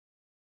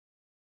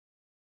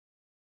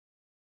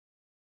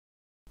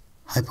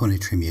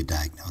Hyponatremia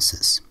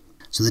diagnosis.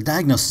 So the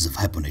diagnosis of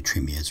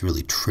hyponatremia is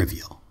really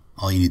trivial.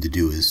 All you need to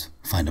do is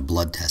find a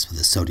blood test with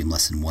a sodium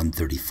less than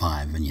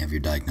 135 and you have your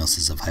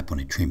diagnosis of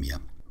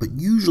hyponatremia. But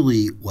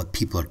usually what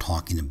people are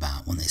talking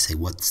about when they say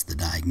what's the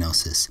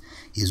diagnosis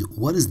is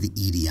what is the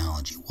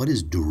etiology? What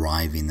is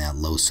driving that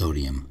low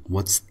sodium?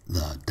 What's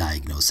the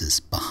diagnosis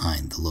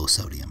behind the low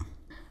sodium?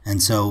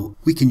 And so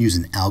we can use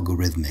an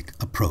algorithmic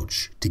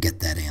approach to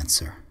get that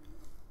answer.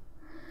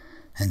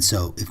 And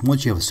so if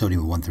once you have a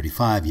sodium of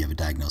 135, you have a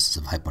diagnosis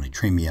of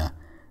hyponatremia,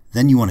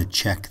 then you want to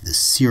check the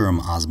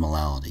serum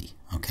osmolality.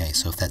 Okay,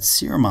 so if that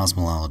serum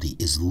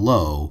osmolality is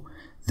low,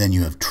 then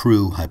you have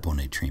true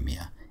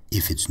hyponatremia.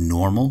 If it's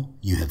normal,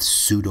 you have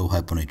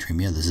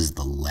pseudo-hyponatremia. This is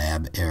the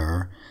lab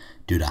error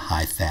due to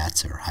high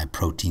fats or high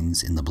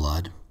proteins in the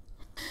blood.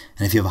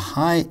 And if you have a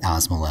high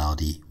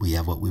osmolality, we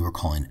have what we were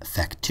calling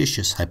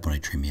factitious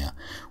hyponatremia,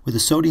 where the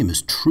sodium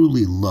is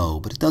truly low,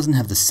 but it doesn't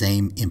have the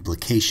same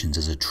implications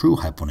as a true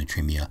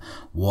hyponatremia.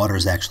 Water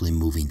is actually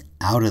moving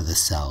out of the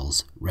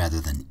cells rather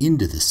than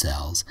into the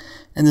cells,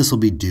 and this will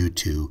be due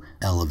to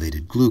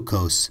elevated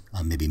glucose,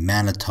 maybe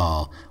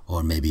mannitol,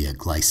 or maybe a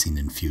glycine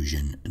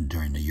infusion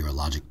during a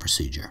urologic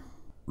procedure.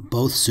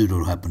 Both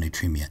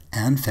pseudo-hyponatremia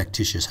and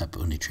factitious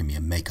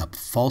hyponatremia make up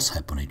false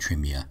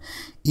hyponatremia,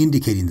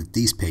 indicating that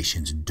these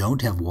patients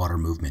don't have water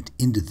movement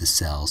into the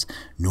cells,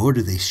 nor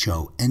do they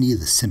show any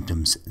of the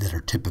symptoms that are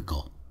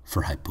typical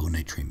for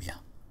hyponatremia.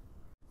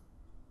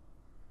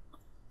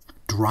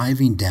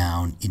 Driving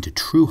down into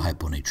true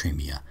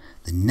hyponatremia,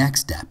 the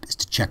next step is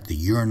to check the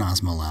urine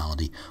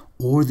osmolality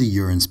or the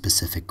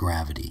urine-specific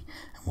gravity.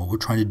 What we're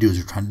trying to do is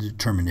we're trying to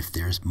determine if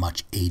there's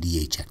much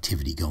ADH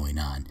activity going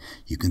on.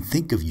 You can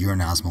think of urine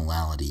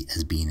osmolality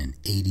as being an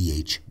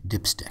ADH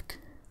dipstick.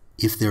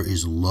 If there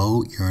is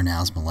low urine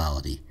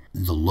osmolality,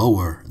 the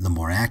lower, the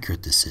more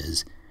accurate this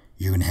is,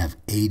 you're going to have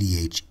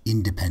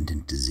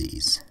ADH-independent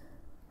disease.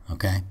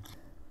 Okay?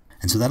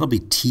 And so that'll be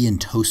tea and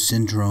toast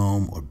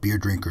syndrome or beer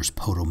drinkers'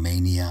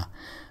 potomania.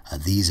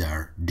 These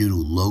are due to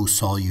low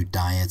solute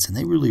diets, and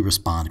they really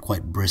respond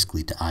quite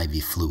briskly to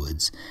IV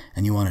fluids.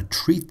 And you want to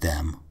treat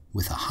them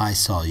with a high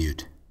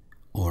solute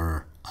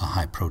or a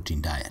high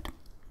protein diet.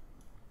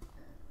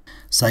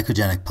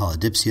 Psychogenic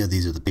polydipsia,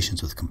 these are the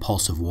patients with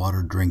compulsive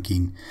water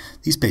drinking.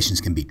 These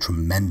patients can be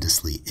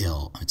tremendously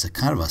ill. It's a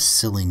kind of a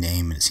silly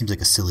name and it seems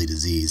like a silly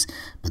disease,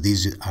 but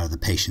these are the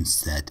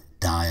patients that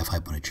die of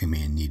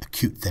hyponatremia and need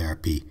acute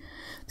therapy.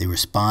 They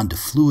respond to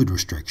fluid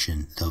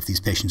restriction, though if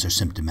these patients are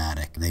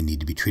symptomatic, they need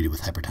to be treated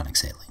with hypertonic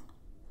saline.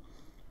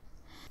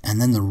 And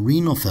then the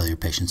renal failure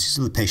patients, these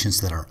are the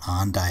patients that are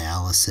on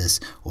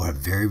dialysis or have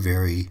very,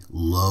 very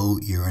low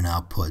urine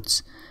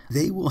outputs.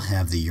 They will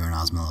have the urine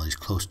osmolality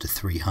close to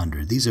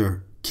 300. These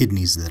are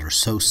kidneys that are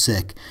so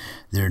sick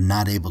they're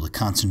not able to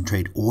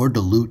concentrate or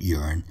dilute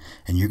urine,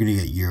 and you're going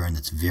to get urine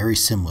that's very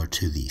similar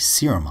to the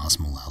serum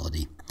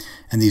osmolality.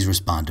 And these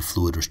respond to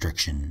fluid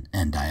restriction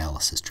and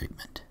dialysis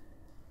treatment.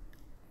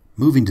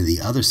 Moving to the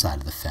other side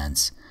of the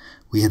fence,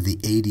 we have the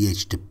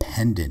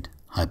ADH-dependent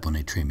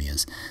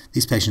hyponatremias.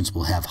 These patients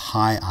will have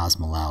high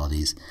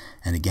osmolalities,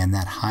 and again,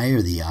 that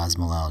higher the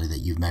osmolality that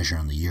you measure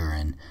on the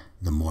urine,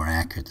 the more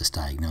accurate this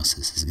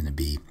diagnosis is going to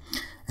be.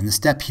 And the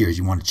step here is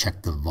you want to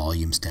check the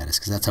volume status,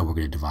 because that's how we're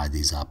going to divide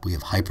these up. We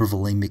have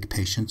hypervolemic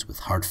patients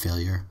with heart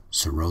failure,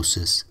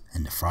 cirrhosis,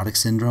 and nephrotic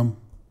syndrome.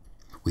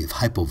 We have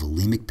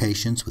hypovolemic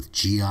patients with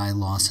GI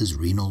losses,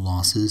 renal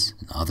losses,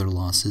 and other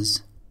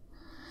losses.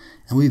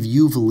 And we have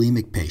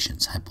euvolemic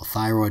patients,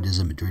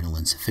 hypothyroidism, adrenal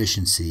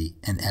insufficiency,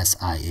 and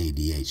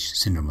SIADH,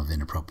 syndrome of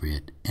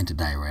inappropriate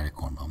antidiuretic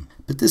hormone.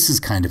 But this is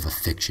kind of a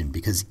fiction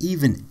because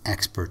even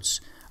experts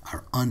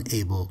are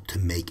unable to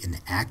make an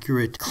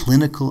accurate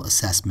clinical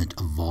assessment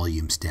of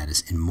volume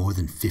status in more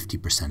than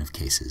 50% of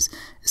cases.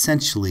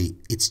 Essentially,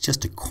 it's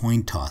just a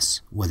coin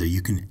toss whether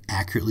you can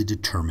accurately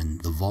determine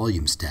the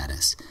volume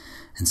status.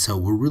 And so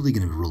we're really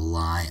going to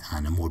rely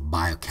on a more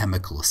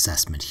biochemical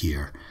assessment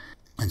here.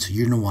 And so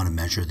you're going to want to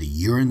measure the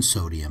urine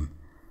sodium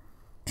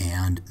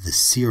and the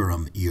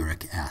serum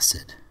uric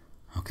acid,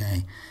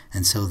 okay?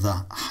 And so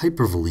the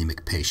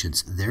hypervolemic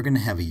patients, they're going to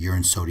have a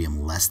urine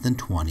sodium less than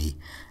 20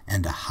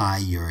 and a high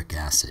uric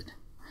acid.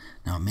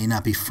 Now, it may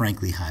not be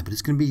frankly high, but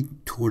it's going to be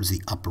towards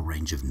the upper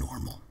range of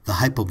normal. The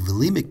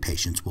hypovolemic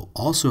patients will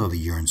also have a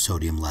urine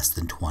sodium less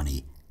than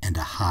 20 and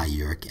a high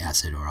uric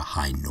acid or a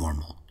high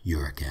normal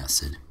uric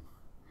acid.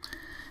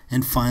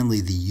 And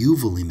finally, the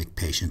euvolemic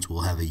patients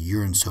will have a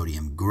urine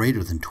sodium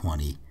greater than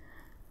 20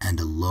 and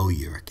a low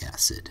uric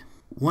acid.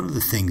 One of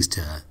the things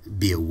to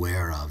be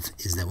aware of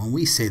is that when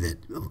we say that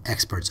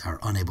experts are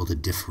unable to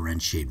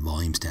differentiate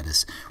volume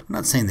status, we're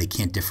not saying they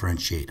can't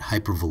differentiate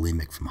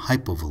hypervolemic from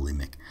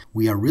hypovolemic.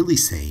 We are really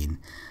saying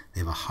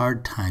they have a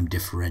hard time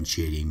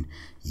differentiating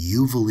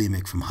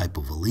euvolemic from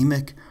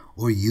hypovolemic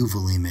or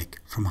euvolemic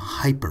from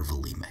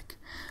hypervolemic.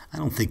 I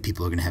don't think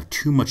people are going to have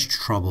too much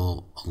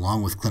trouble,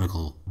 along with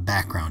clinical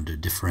background, to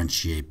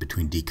differentiate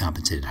between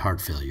decompensated heart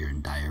failure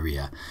and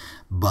diarrhea.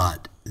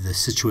 But the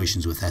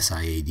situations with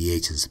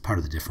SIADH as part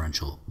of the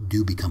differential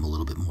do become a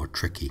little bit more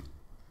tricky.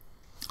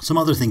 Some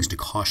other things to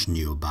caution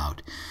you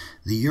about.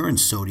 The urine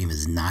sodium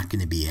is not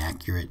going to be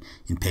accurate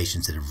in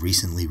patients that have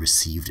recently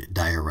received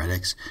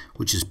diuretics,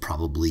 which is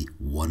probably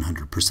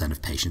 100%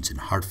 of patients in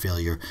heart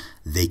failure.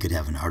 They could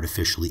have an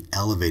artificially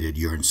elevated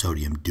urine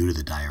sodium due to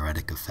the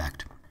diuretic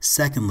effect.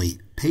 Secondly,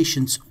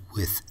 patients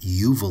with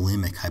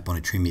euvolemic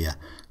hyponatremia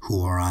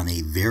who are on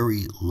a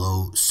very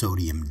low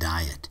sodium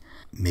diet,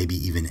 maybe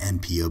even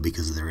NPO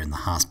because they're in the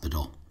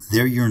hospital,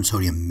 their urine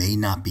sodium may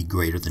not be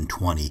greater than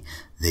 20.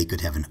 They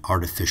could have an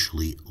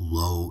artificially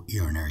low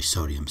urinary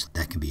sodium. So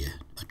that can be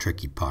a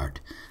tricky part.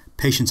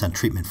 Patients on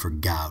treatment for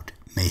gout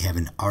may have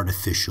an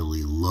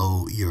artificially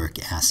low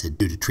uric acid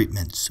due to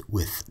treatments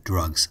with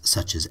drugs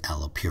such as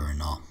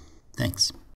allopurinol. Thanks.